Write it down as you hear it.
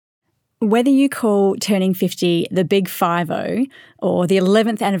Whether you call turning 50 the big 50 or the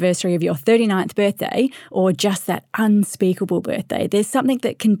 11th anniversary of your 39th birthday or just that unspeakable birthday, there's something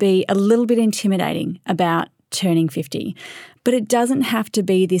that can be a little bit intimidating about turning 50. But it doesn't have to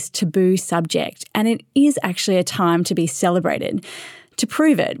be this taboo subject, and it is actually a time to be celebrated. To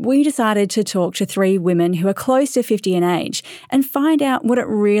prove it, we decided to talk to 3 women who are close to 50 in age and find out what it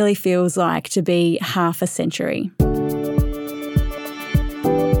really feels like to be half a century.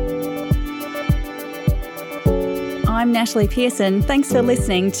 I'm Natalie Pearson. Thanks for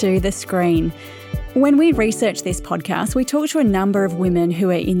listening to The Screen. When we researched this podcast, we talked to a number of women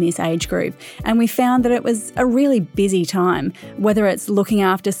who are in this age group, and we found that it was a really busy time, whether it's looking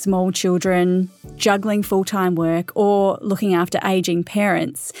after small children, juggling full-time work, or looking after ageing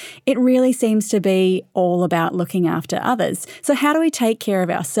parents. It really seems to be all about looking after others. So how do we take care of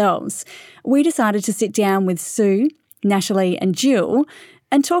ourselves? We decided to sit down with Sue, Natalie and Gill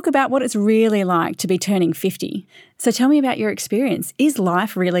and talk about what it's really like to be turning 50. So tell me about your experience. Is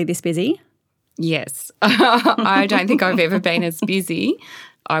life really this busy? Yes. I don't think I've ever been as busy.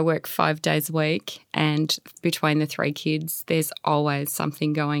 I work 5 days a week, and between the 3 kids, there's always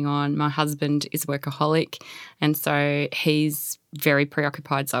something going on. My husband is a workaholic, and so he's very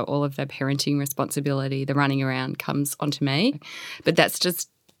preoccupied, so all of the parenting responsibility, the running around comes onto me. But that's just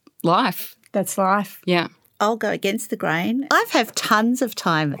life. That's life. Yeah. I'll go against the grain. I have tons of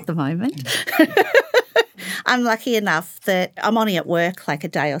time at the moment. I'm lucky enough that I'm only at work like a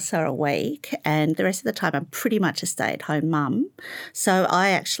day or so a week, and the rest of the time I'm pretty much a stay-at-home mum. So I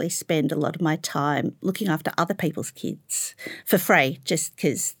actually spend a lot of my time looking after other people's kids for free, just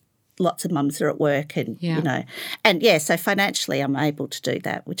because lots of mums are at work and, so financially I'm able to do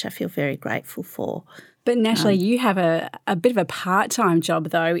that, which I feel very grateful for. But Natalie, you have a bit of a part-time job,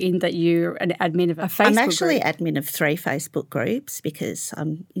 though, in that you're an admin of a Facebook group. I'm actually admin of 3 Facebook groups because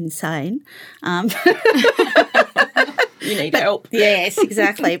I'm insane. You need help. Yes,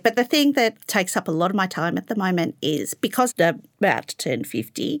 exactly. But the thing that takes up a lot of my time at the moment is because I'm about to turn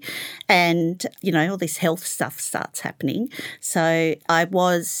 50 and, all this health stuff starts happening. So I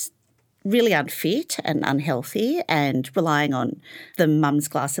was really unfit and unhealthy and relying on the mum's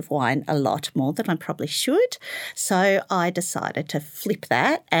glass of wine a lot more than I probably should. So I decided to flip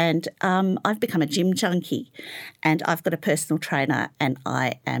that, and I've become a gym junkie, and I've got a personal trainer, and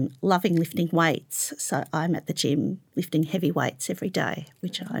I am loving lifting weights. So I'm at the gym lifting heavy weights every day,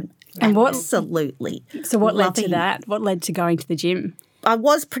 which I'm absolutely So what led to loving. that? What led to going to the gym? I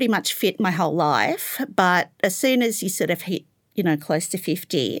was pretty much fit my whole life, but as soon as you sort of hit close to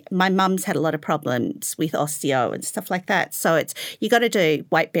 50, my mum's had a lot of problems with osteo and stuff like that. So you got to do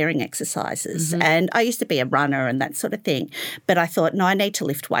weight-bearing exercises. Mm-hmm. And I used to be a runner and that sort of thing. But I thought, no, I need to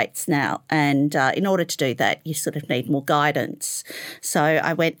lift weights now. And in order to do that, you sort of need more guidance. So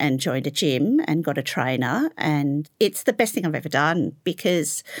I went and joined a gym and got a trainer. And it's the best thing I've ever done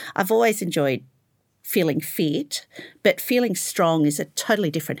because I've always enjoyed feeling fit, but feeling strong is a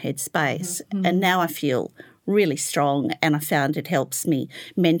totally different headspace. Mm-hmm. And now I feel really strong, and I found it helps me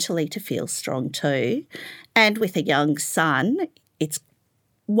mentally to feel strong too. And with a young son, it's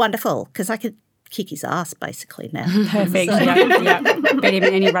wonderful because I could kick his ass basically now. Perfect. Yeah. Beat him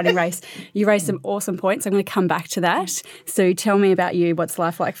in any running race. You raised some awesome points. I'm going to come back to that. So tell me about you. What's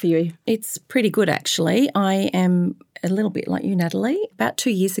life like for you? It's pretty good actually. I am a little bit like you, Natalie. About 2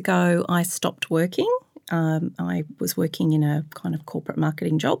 years ago, I stopped working. I was working in a kind of corporate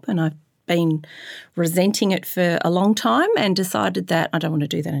marketing job, and I've been resenting it for a long time and decided that I don't want to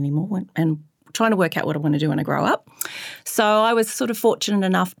do that anymore and trying to work out what I want to do when I grow up. So I was sort of fortunate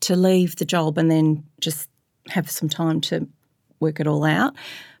enough to leave the job and then just have some time to work it all out,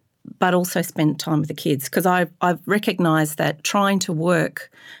 but also spend time with the kids because I've recognised that trying to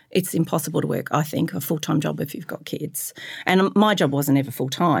work, it's impossible to work, I think, a full-time job if you've got kids. And my job wasn't ever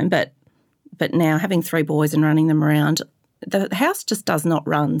full-time, but now having 3 boys and running them around, the house just does not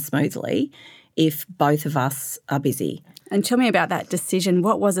run smoothly if both of us are busy. And tell me about that decision.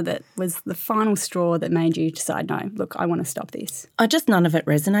 What was it that was the final straw that made you decide, no, look, I want to stop this? None of it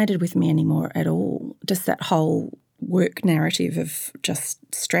resonated with me anymore at all. Just that whole work narrative of just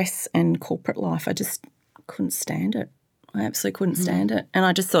stress and corporate life, I just couldn't stand it. I absolutely couldn't stand it. And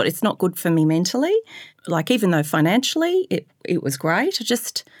I just thought it's not good for me mentally. Like even though financially it was great,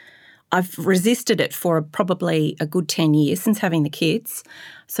 I've resisted it for probably a good 10 years since having the kids,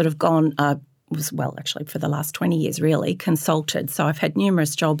 sort of gone, actually for the last 20 years really, consulted. So I've had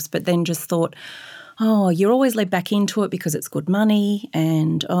numerous jobs, but then just thought, you're always led back into it because it's good money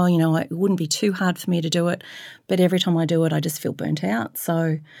and, it wouldn't be too hard for me to do it. But every time I do it, I just feel burnt out.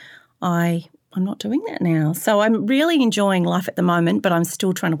 So I I'm not doing that now. So I'm really enjoying life at the moment, but I'm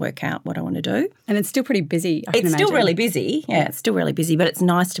still trying to work out what I want to do. And it's still pretty busy, I can It's imagine. still really busy. Yeah, it's still really busy, but it's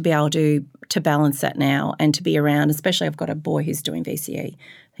nice to be able to balance that now and to be around, especially I've got a boy who's doing VCE.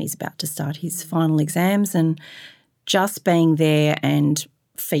 He's about to start his final exams, and just being there and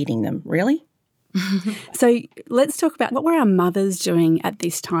feeding them, really. So let's talk about what were our mothers doing at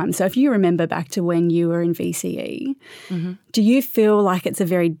this time. So if you remember back to when you were in VCE, do you feel like it's a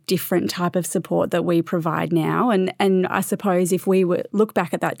very different type of support that we provide now? And I suppose if we look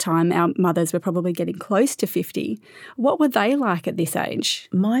back at that time, our mothers were probably getting close to 50. What were they like at this age?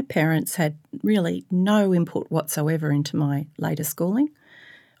 My parents had really no input whatsoever into my later schooling.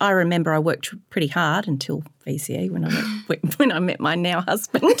 I remember I worked pretty hard until VCE when I met my now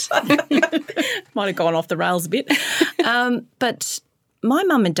husband. Might have gone off the rails a bit. But my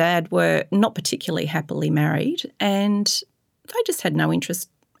mum and dad were not particularly happily married, and they just had no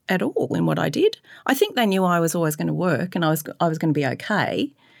interest at all in what I did. I think they knew I was always going to work and I was going to be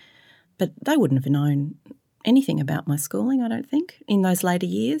okay, but they wouldn't have known anything about my schooling, I don't think, in those later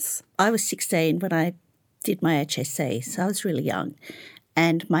years. I was 16 when I did my HSC, so I was really young.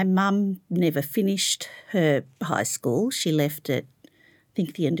 And my mum never finished her high school. She left at, I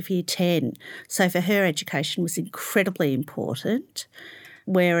think, the end of year 10. So for her, education was incredibly important,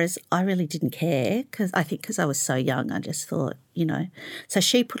 whereas I really didn't care because I was so young, I just thought, So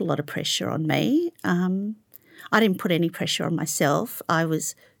she put a lot of pressure on me. I didn't put any pressure on myself. I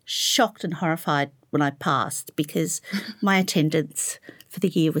was shocked and horrified when I passed because my attendance for the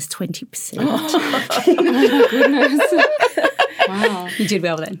year was 20%. Oh, goodness. Wow. You did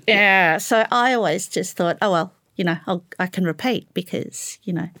well then. Yeah. So I always just thought, oh, well, I can repeat because,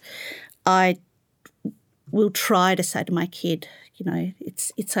 I will try to say to my kid,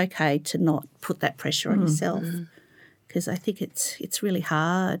 it's okay to not put that pressure on yourself because I think it's really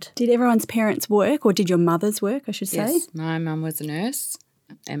hard. Did everyone's parents work, or did your mothers work, I should say? Yes, my mum was a nurse.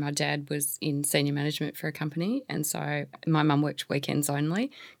 And my dad was in senior management for a company, and so my mum worked weekends only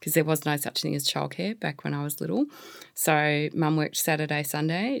because there was no such thing as childcare back when I was little. So mum worked Saturday,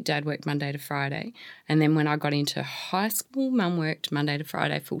 Sunday, dad worked Monday to Friday. And then when I got into high school, mum worked Monday to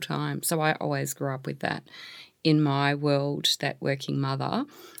Friday full time. So I always grew up with that in my world, that working mother.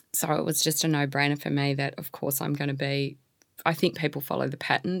 So it was just a no-brainer for me that, of course, I'm going to be – I think people follow the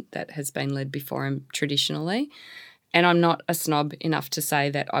pattern that has been led before them traditionally. And I'm not a snob enough to say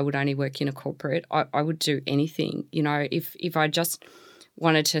that I would only work in a corporate. I would do anything. If I just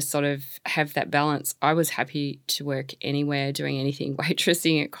wanted to sort of have that balance, I was happy to work anywhere, doing anything,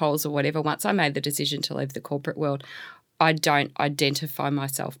 waitressing at Coles or whatever. Once I made the decision to leave the corporate world, I don't identify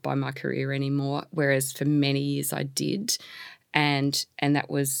myself by my career anymore, whereas for many years I did. And that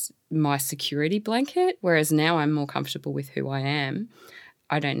was my security blanket, whereas now I'm more comfortable with who I am.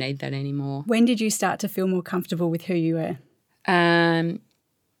 I don't need that anymore. When did you start to feel more comfortable with who you were? In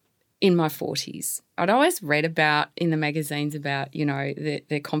my 40s. I'd always read about in the magazines about,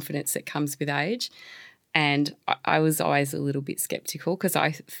 the confidence that comes with age. And I was always a little bit sceptical because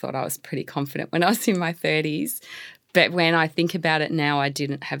I thought I was pretty confident when I was in my 30s. But when I think about it now, I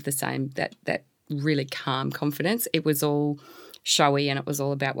didn't have the same, that really calm confidence. It was all showy and it was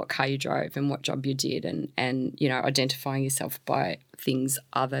all about what car you drove and what job you did and identifying yourself by things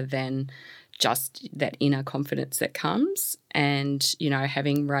other than just that inner confidence that comes. And,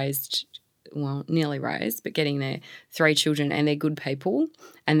 having nearly raised, but getting their 3 children, and they're good people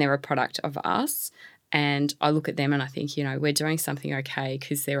and they're a product of us. And I look at them and I think, we're doing something okay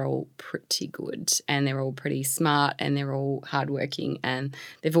because they're all pretty good and they're all pretty smart and they're all hardworking and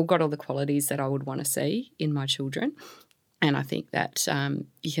they've all got all the qualities that I would want to see in my children. And I think that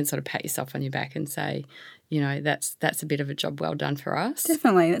you can sort of pat yourself on your back and say, that's a bit of a job well done for us.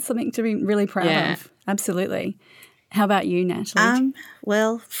 Definitely. That's something to be really proud of. Absolutely. How about you, Natalie?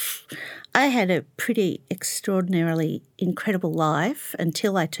 Well, I had a pretty extraordinarily incredible life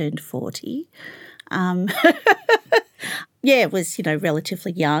until I turned 40. It was,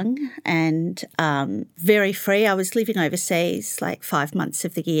 relatively young and very free. I was living overseas like 5 months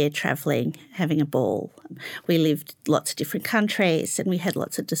of the year, travelling, having a ball. We lived lots of different countries and we had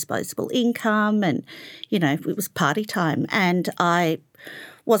lots of disposable income and, it was party time. And I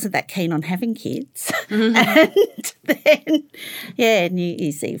wasn't that keen on having kids. Mm-hmm. And then, New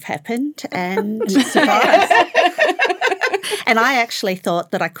Year's Eve happened and surprise. And I actually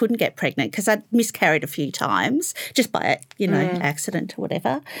thought that I couldn't get pregnant because I'd miscarried a few times just by, accident or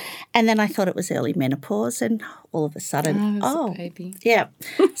whatever. And then I thought it was early menopause and all of a sudden, a baby. Yeah.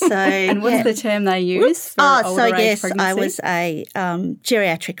 So and what's the term they use for older age pregnancy? I was a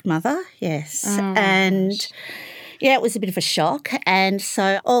geriatric mother, yes. And Yeah, it was a bit of a shock. And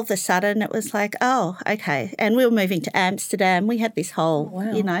so all of a sudden it was like, oh, okay. And we were moving to Amsterdam. We had this whole,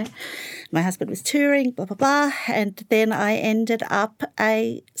 my husband was touring, blah, blah, blah. And then I ended up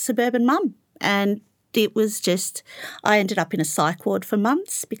a suburban mum. And it was just, I ended up in a psych ward for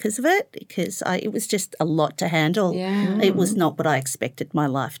months because of it, because it was just a lot to handle. Yeah. It was not what I expected my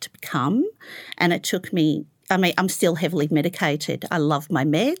life to become. And it took me, I'm still heavily medicated. I love my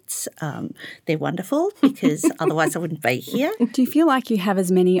meds. They're wonderful because otherwise I wouldn't be here. Do you feel like you have as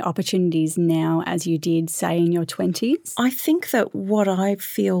many opportunities now as you did, say, in your 20s? I think that what I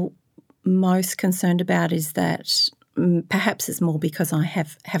feel most concerned about is that perhaps it's more because I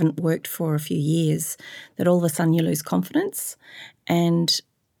haven't worked for a few years, that all of a sudden you lose confidence. And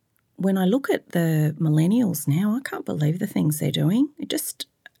when I look at the millennials now, I can't believe the things they're doing. It just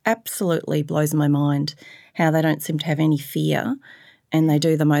absolutely blows my mind how they don't seem to have any fear, and they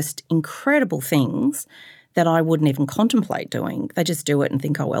do the most incredible things that I wouldn't even contemplate doing. They just do it and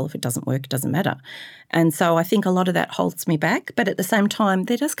think, oh, well, if it doesn't work, it doesn't matter. And so I think a lot of that holds me back. But at the same time,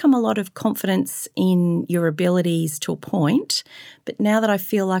 there does come a lot of confidence in your abilities to a point. But now that I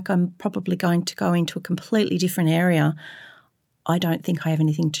feel like I'm probably going to go into a completely different area, I don't think I have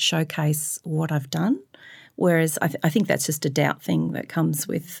anything to showcase what I've done. Whereas I think that's just a doubt thing that comes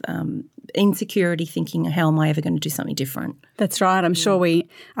with insecurity, thinking, how am I ever going to do something different? That's right. I'm sure we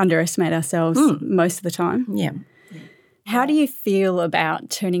underestimate ourselves most of the time. Yeah. How do you feel about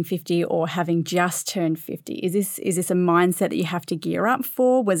turning 50 or having just turned 50? Is this a mindset that you have to gear up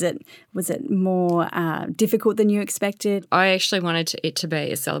for? Was it more difficult than you expected? I actually wanted it to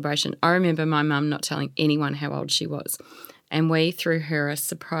be a celebration. I remember my mum not telling anyone how old she was. And we threw her a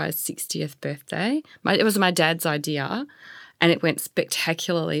surprise 60th birthday. It was my dad's idea, and it went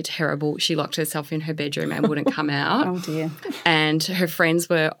spectacularly terrible. She locked herself in her bedroom and wouldn't come out. Oh, dear. And her friends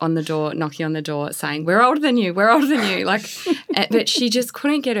were on the door, knocking on the door, saying, we're older than you, we're older than you. But she just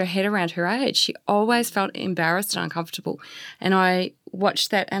couldn't get her head around her age. She always felt embarrassed and uncomfortable. And I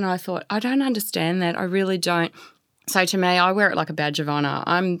watched that and I thought, I don't understand that. I really don't. So to me, I wear it like a badge of honour.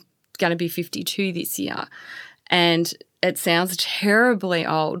 I'm going to be 52 this year. And it sounds terribly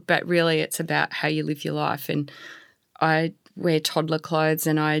old, but really it's about how you live your life. And I wear toddler clothes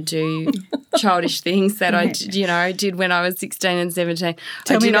and I do childish things that I did when I was 16 and 17.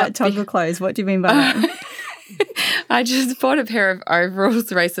 Tell me about toddler clothes. What do you mean by that? I just bought a pair of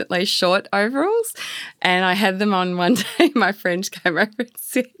overalls recently, short overalls, and I had them on one day. My friend came over and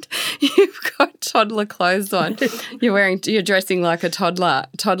said, you've got toddler clothes on. You're dressing like a toddler.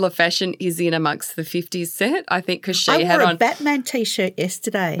 Toddler fashion is in amongst the 50s set, I think, because she had on. I wore a Batman T-shirt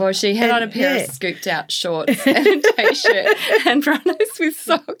yesterday. Well, she had on a pair of scooped out shorts and a T-shirt and runners with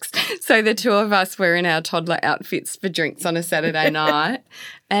socks. So the two of us were in our toddler outfits for drinks on a Saturday night.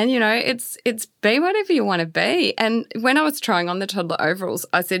 And, it's be whatever you want to be. And when I was trying on the toddler overalls,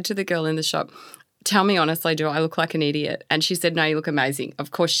 I said to the girl in the shop, tell me honestly, do I look like an idiot? And she said, no, you look amazing.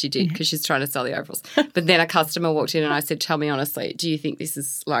 Of course she did, because she's trying to sell the overalls. But then a customer walked in and I said, tell me honestly, do you think this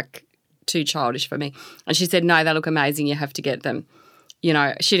is like too childish for me? And she said, no, they look amazing. You have to get them.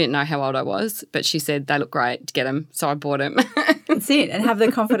 She didn't know how old I was, but she said they look great, get them. So I bought them. That's it, and have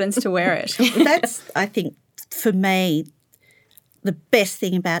the confidence to wear it. That's, I think, for me, the best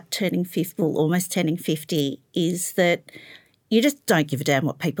thing about almost turning 50 is that you just don't give a damn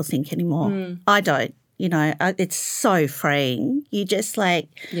what people think anymore. I don't. It's so freeing. You just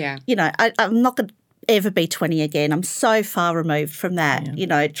I'm not going to ever be 20 again. I'm so far removed from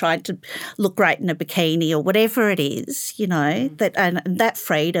that, trying to look great in a bikini or whatever it is, that and that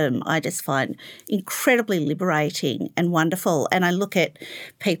freedom I just find incredibly liberating and wonderful. And I look at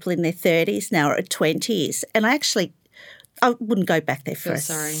people in their 30s now or 20s and I wouldn't go back there for a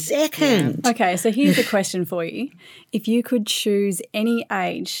second. Yeah. Okay, so here's a question for you. If you could choose any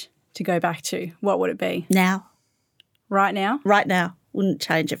age to go back to, what would it be? Now. Right now? Right now. Wouldn't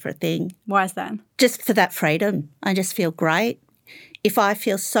change it for a thing. Why is that? Just for that freedom. I just feel great. If I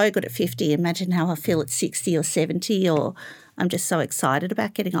feel so good at 50, imagine how I feel at 60 or 70, or I'm just so excited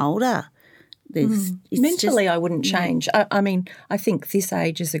about getting older. Mentally, I wouldn't change. I mean, I think this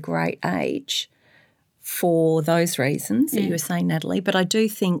age is a great age for those reasons that you were saying, Natalie. But I do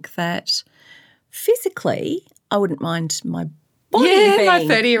think that physically I wouldn't mind my body being my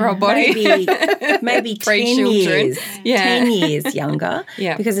 30-year-old body. Maybe 10 years younger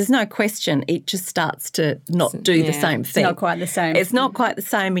because there's no question it just starts to not do the same thing. It's not quite the same. It's not quite the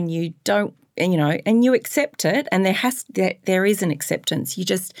same and you don't and, and you accept it, and there is an acceptance.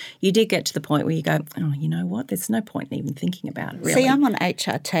 You did get to the point where you go, oh, you know what? There's no point in even thinking about it, really. See, I'm on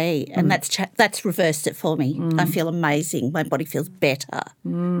HRT, and that's reversed it for me. I feel amazing. My body feels better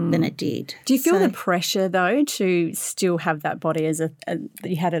than it did. Do you feel the pressure, though, to still have that body as that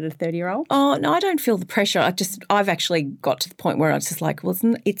you had at a 30-year-old? Oh, no, I don't feel the pressure. I've actually got to the point where I was just like, well,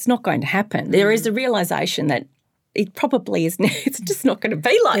 it's not going to happen. There is a realisation that it probably is. It's just not going to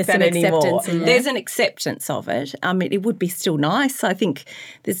be like that anymore. There's an acceptance of it. It would be still nice. I think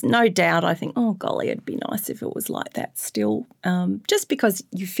there's no doubt. I think, oh golly, it'd be nice if it was like that still. Just because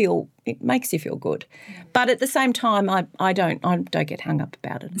it makes you feel good. But at the same time, I don't get hung up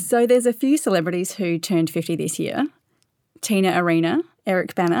about it. So there's a few celebrities who turned 50 this year: Tina Arena,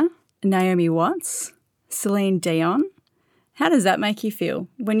 Eric Bana, Naomi Watts, Celine Dion. How does that make you feel?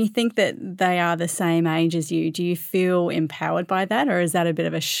 When you think that they are the same age as you, do you feel empowered by that, or is that a bit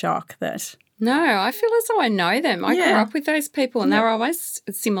of a shock that... No, I feel as though I know them. I grew up with those people and they were always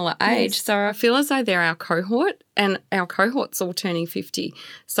a similar age. Yes. So I feel as though they're our cohort, and our cohort's all turning 50.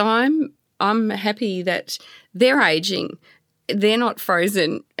 So I'm happy that they're ageing. They're not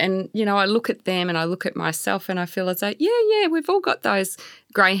frozen. And, I look at them and I look at myself and I feel as though, we've all got those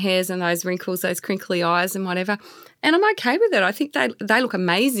grey hairs and those wrinkles, those crinkly eyes and whatever. And I'm okay with it. I think they look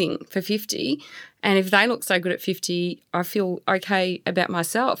amazing for 50. And if they look so good at 50, I feel okay about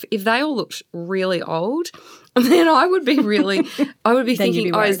myself. If they all looked really old, then I would be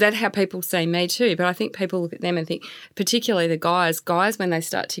thinking, is that how people see me too? But I think people look at them and think, particularly the guys when they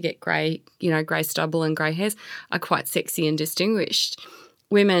start to get grey stubble and grey hairs, are quite sexy and distinguished.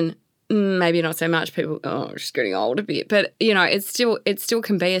 Women, maybe not so much. People, she's getting old a bit. But, it still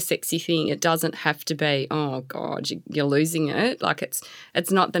can be a sexy thing. It doesn't have to be, oh, God, you're losing it. Like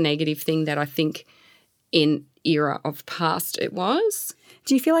it's not the negative thing that I think in era of past it was.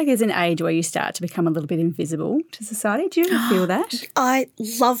 Do you feel like there's an age where you start to become a little bit invisible to society? Do you ever feel that? I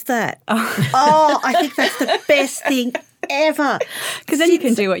love that. I think that's the best thing ever. Because then you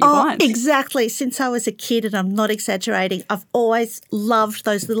can do what you want. Exactly. Since I was a kid, and I'm not exaggerating, I've always loved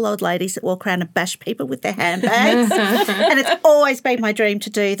those little old ladies that walk around and bash people with their handbags. And it's always been my dream to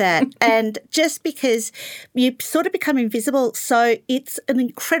do that. And just because you sort of become invisible, so it's an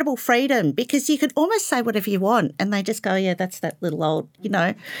incredible freedom because you can almost say whatever you want and they just go, yeah, that's that little old,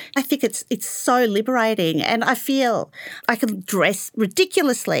 I think it's so liberating, and I feel I can dress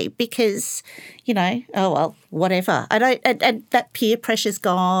ridiculously because, whatever. I don't, and that peer pressure's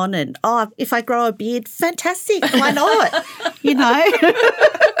gone, and if I grow a beard, fantastic. Why not?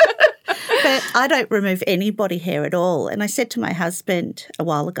 But I don't remove any body hair at all. And I said to my husband a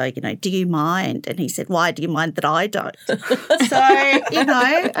while ago, do you mind? And he said, why do you mind that I don't? So,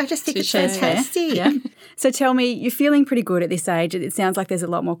 I just think it's fantastic. Yeah. So tell me, you're feeling pretty good at this age. It sounds like there's a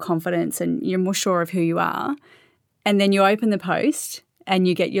lot more confidence and you're more sure of who you are. And then you open the post and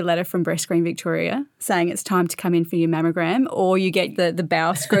you get your letter from Breast Screen Victoria saying it's time to come in for your mammogram, or you get the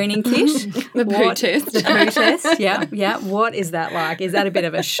bowel screening kit. The poo test. The poo test, yeah. What is that like? Is that a bit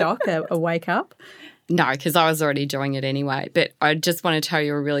of a shock, a wake up? No, because I was already doing it anyway. But I just want to tell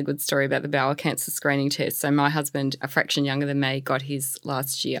you a really good story about the bowel cancer screening test. So my husband, a fraction younger than me, got his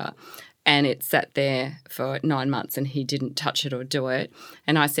last year. And it sat there for 9 months and he didn't touch it or do it.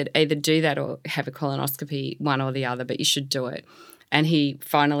 And I said, either do that or have a colonoscopy, one or the other, but you should do it. And he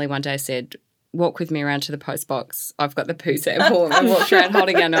finally one day said, walk with me around to the post box. I've got the poo sample. And walked around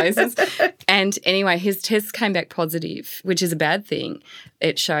holding our noses. And anyway, his test came back positive, which is a bad thing.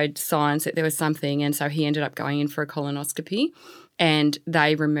 It showed signs that there was something. And so he ended up going in for a colonoscopy. And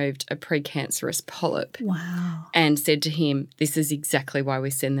they removed a precancerous polyp. Wow. And said to him, this is exactly why we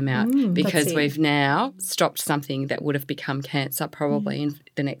send them out, because we've now stopped something that would have become cancer probably in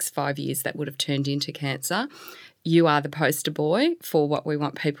the next 5 years that would have turned into cancer. You are the poster boy for what we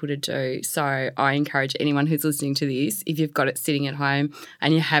want people to do. So I encourage anyone who's listening to this, if you've got it sitting at home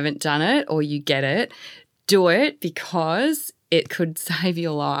and you haven't done it or you get it, do it because it could save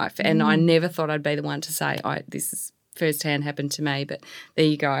your life. And I never thought I'd be the one to say, this is firsthand happened to me, but there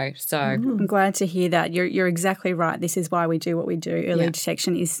you go. So I'm glad to hear that. You're exactly right. This is why we do what we do. Early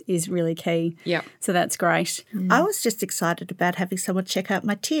detection is really key. Yeah. So that's great. I was just excited about having someone check out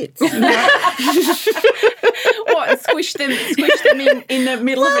my tits. What, squish them in the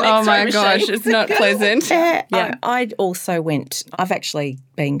middle of an X-ray Oh my machine. gosh, it's not pleasant. Yeah. I also I've actually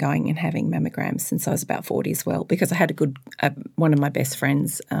been going and having mammograms since I was about 40 as well, because I had one of my best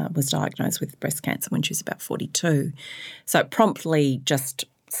friends was diagnosed with breast cancer when she was about 42. So it promptly just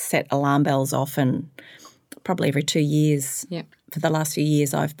set alarm bells off, and probably every 2 years for the last few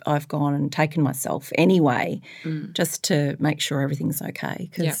years I've gone and taken myself anyway just to make sure everything's okay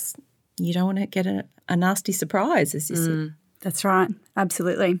because, you don't want to get a nasty surprise, as you said. That's right.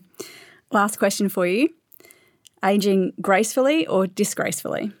 Absolutely. Last question for you. Aging gracefully or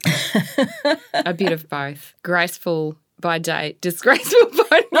disgracefully? A bit of both. Graceful by day, disgraceful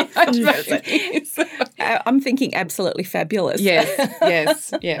by night. I'm thinking absolutely fabulous.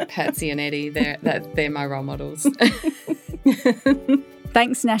 Yes. Yeah, Patsy and Eddie, they're my role models.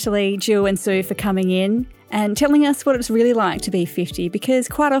 Thanks, Natalie, Gill and Sue, for coming in and telling us what it's really like to be 50, because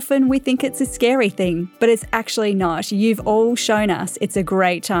quite often we think it's a scary thing, but it's actually not. You've all shown us it's a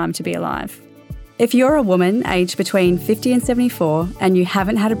great time to be alive. If you're a woman aged between 50 and 74 and you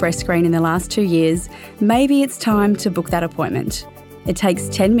haven't had a breast screen in the last 2 years, maybe it's time to book that appointment. It takes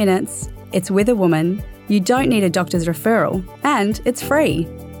 10 minutes, it's with a woman, you don't need a doctor's referral, and it's free.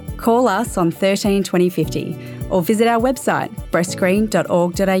 Call us on 13 20 50 or visit our website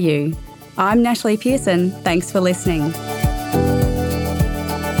breastscreen.org.au. I'm Natalie Pearson. Thanks for listening.